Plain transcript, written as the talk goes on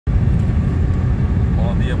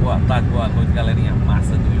dia, boa tarde, boa noite, galerinha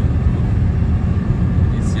massa do YouTube.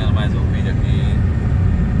 Iniciando mais um vídeo aqui,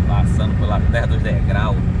 passando pela terra dos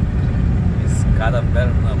degraus, escada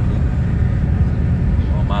Pernambuco.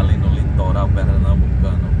 Vamos ali no litoral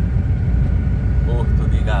pernambucano. Porto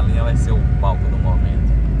de Galinha vai ser o palco do momento.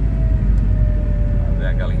 Fazer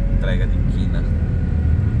aquela entrega de quina.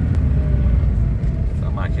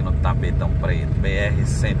 Estamos aqui no tapetão preto,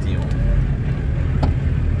 BR-101.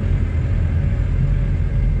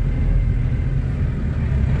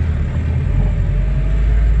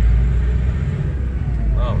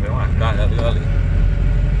 Carga ali.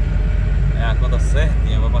 É a conta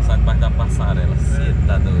certinha, vai passar debaixo da passarela. Você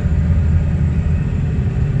tá doido.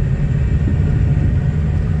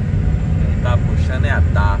 Quem tá puxando é a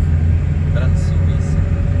DAF Transsuíça.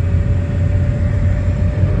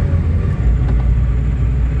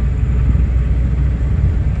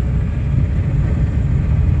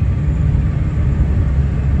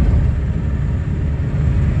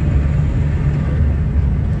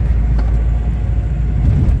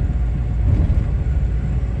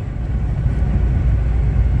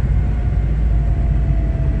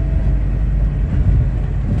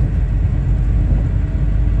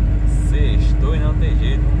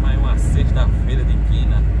 Sexta-feira de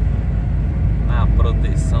quina na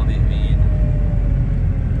proteção divina.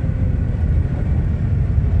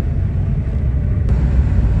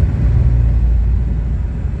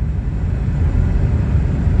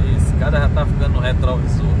 Esse cara já tá ficando no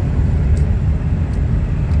retrovisor.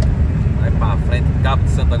 Vai pra frente, Cabo de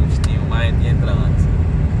Santo Agostinho, mas a gente entra antes.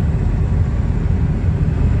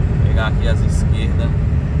 Pegar aqui as esquerdas,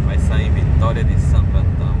 vai sair Vitória de Santo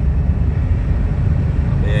Antão.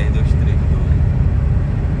 BR-232.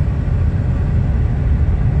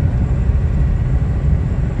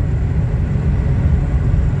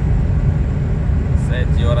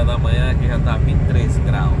 Sete horas da manhã, aqui já tá 23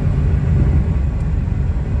 graus.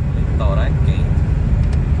 Litoral é quente.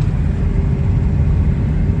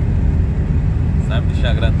 Sabe que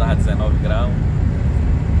Grande tava 19 graus.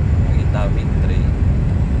 Aqui tá 23.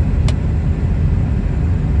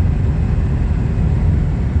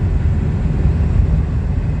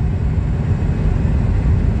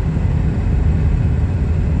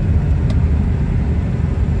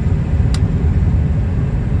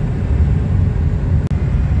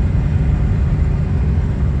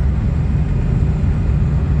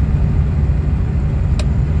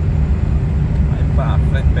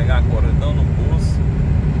 Pegar cordão no pulso.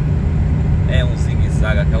 É um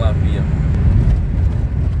zigue-zague aquela via.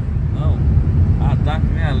 Não, a DAC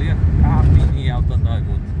vem ali, a fininha alta da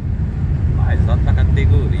gota. Mais alta da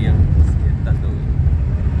categoria. Você tá doido.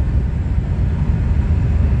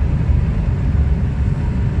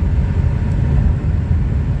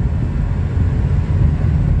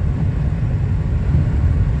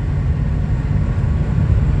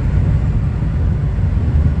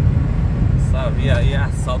 E aí é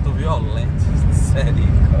assalto violento. Sério,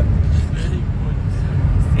 cara.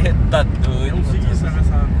 Você tá doido. É um zigue-zague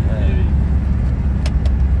essa via.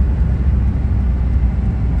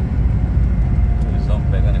 Eles estão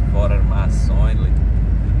pegando em fora armações.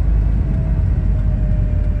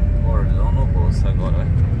 Cordão no bolso agora, olha.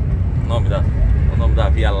 O nome da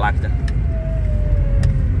Via Láctea.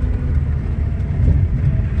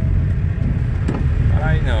 Para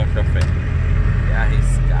aí não, chofé. É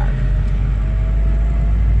arriscado.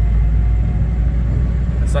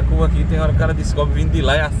 Essa curva aqui tem hora que o cara descobre vindo de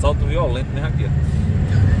lá e assalto violento, né, aqui, ó.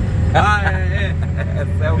 Ah, é.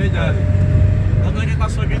 Essa é o verdade. Quando a gente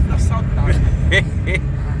passou aqui, ele foi assaltado.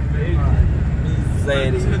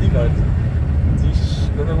 Miséria.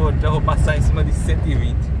 Quando eu vou passar em cima de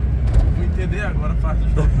 120. Vou entender agora, faz o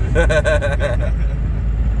jogo.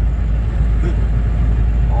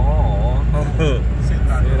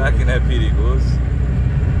 Será que não é perigoso?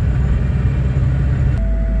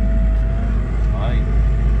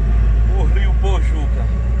 O Rio Pojuca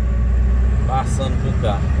passando por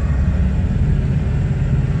cá.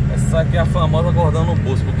 Essa aqui é a famosa cordão no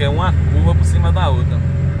bolso, porque é uma curva por cima da outra.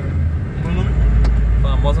 Qual o nome?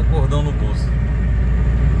 Famosa cordão no bolso.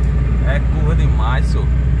 É curva demais, senhor.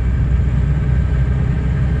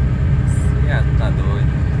 Você tá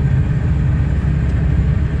doido.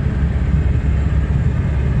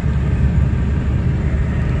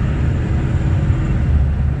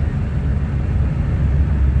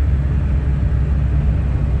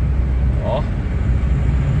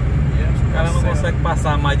 O cara não consegue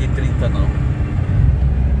passar mais de 30 não.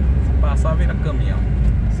 Se passar vira caminhão.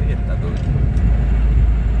 Você tá doido.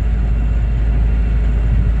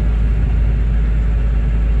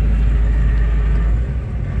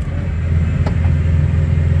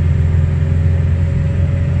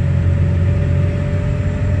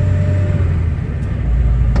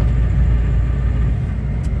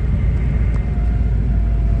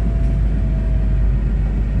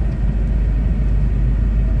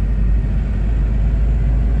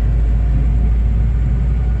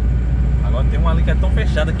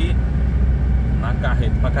 fechada aqui na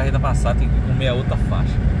carreta. Pra carreta passar tem que comer a outra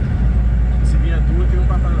faixa. Se vier duas, tem um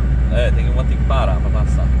pra parar. É, tem que parar pra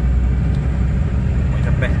passar. Muito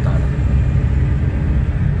apertada.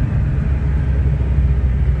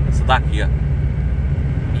 Essa daqui, ó.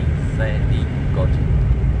 Misericórdia.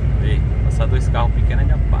 Ei, passar dois carros pequenos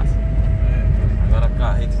ainda passa. Agora a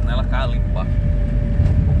carreta, senão ela cai ali embaixo.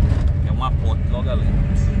 É uma ponte logo ali.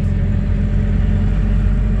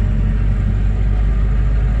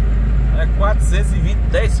 É 420,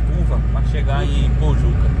 10 curvas pra chegar em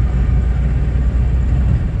Pojuca.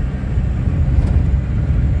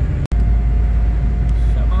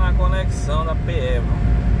 Chama na conexão da PE, mano.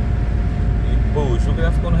 E Pojuca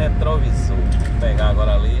já ficou no retrovisor. Vou pegar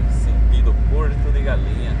agora ali, sentido Porto de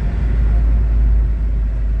Galinha.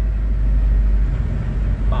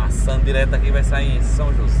 Passando direto aqui, vai sair em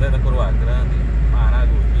São José da Coroa Grande,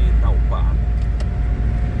 Maragogi, Itaupá.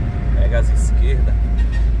 Pega as esquerdas.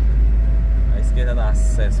 A esquerda dá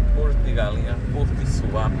acesso Porto de Galinha, Porto de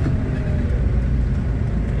Suape.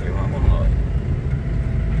 E vamos nós.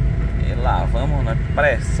 E lá vamos na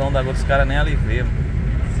pressão da água dos caras nem aliviam.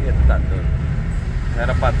 Você tá doido.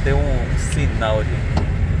 Era pra ter um sinal aqui.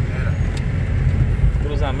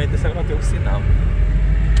 Cruzamento desse agora tem um sinal.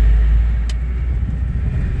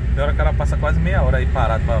 Tem hora que o cara passa quase meia hora aí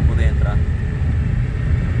parado pra poder entrar.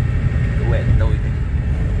 Tu é doido, hein?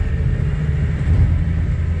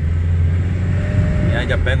 E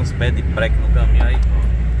ainda pega uns pés de breque no caminho aí.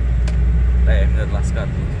 Termina de lascar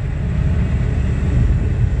tudo.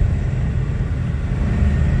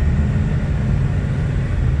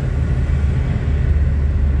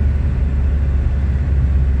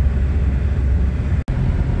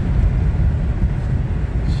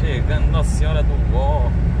 Chegando Nossa Senhora do Ó.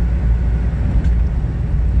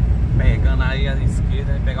 Pegando aí a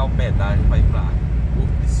esquerda e pegar o pedágio para ir para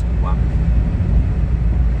Porto de Suape.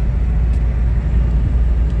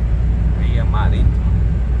 Via marítima.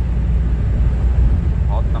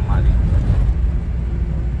 Rota marítima.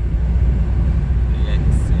 Via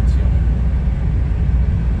R101.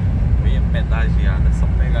 Via pedagiada. É só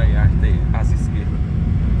pegar aí as esquerdas.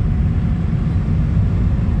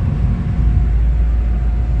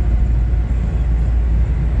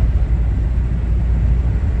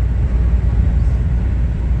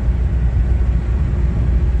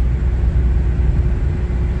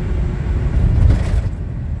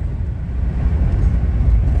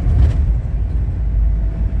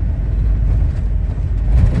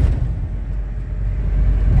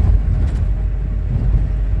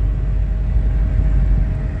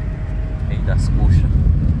 Das coxas.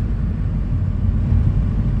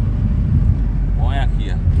 Põe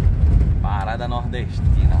aqui, ó. Parada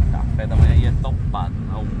nordestina. Café da manhã aí é topado.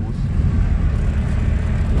 Almoço.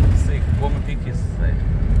 Você come o que quiser.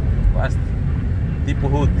 Quase tipo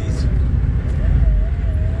rodízio.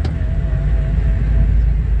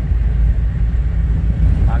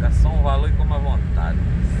 Paga só um valor e come à vontade.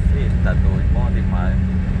 Você tá doido, bom demais.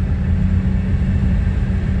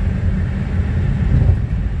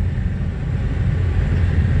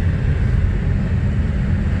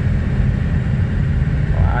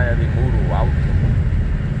 De Muro Alto.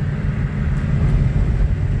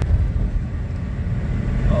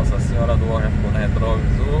 Nossa Senhora do Ó já ficou no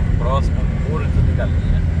retrovisor. Próximo Porto de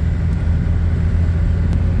Galinha.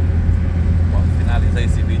 Vamos finalizar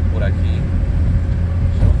esse vídeo por aqui.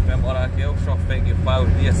 O chofer morar aqui é o chofer que faz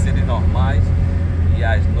os dias serem normais e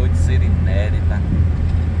as noites serem inéditas.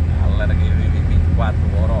 A galera que vive 24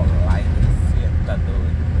 horas online. Você tá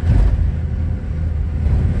doido.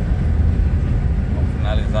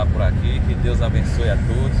 Finalizar por aqui, que Deus abençoe a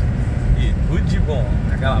todos e tudo de bom,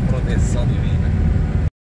 aquela proteção divina.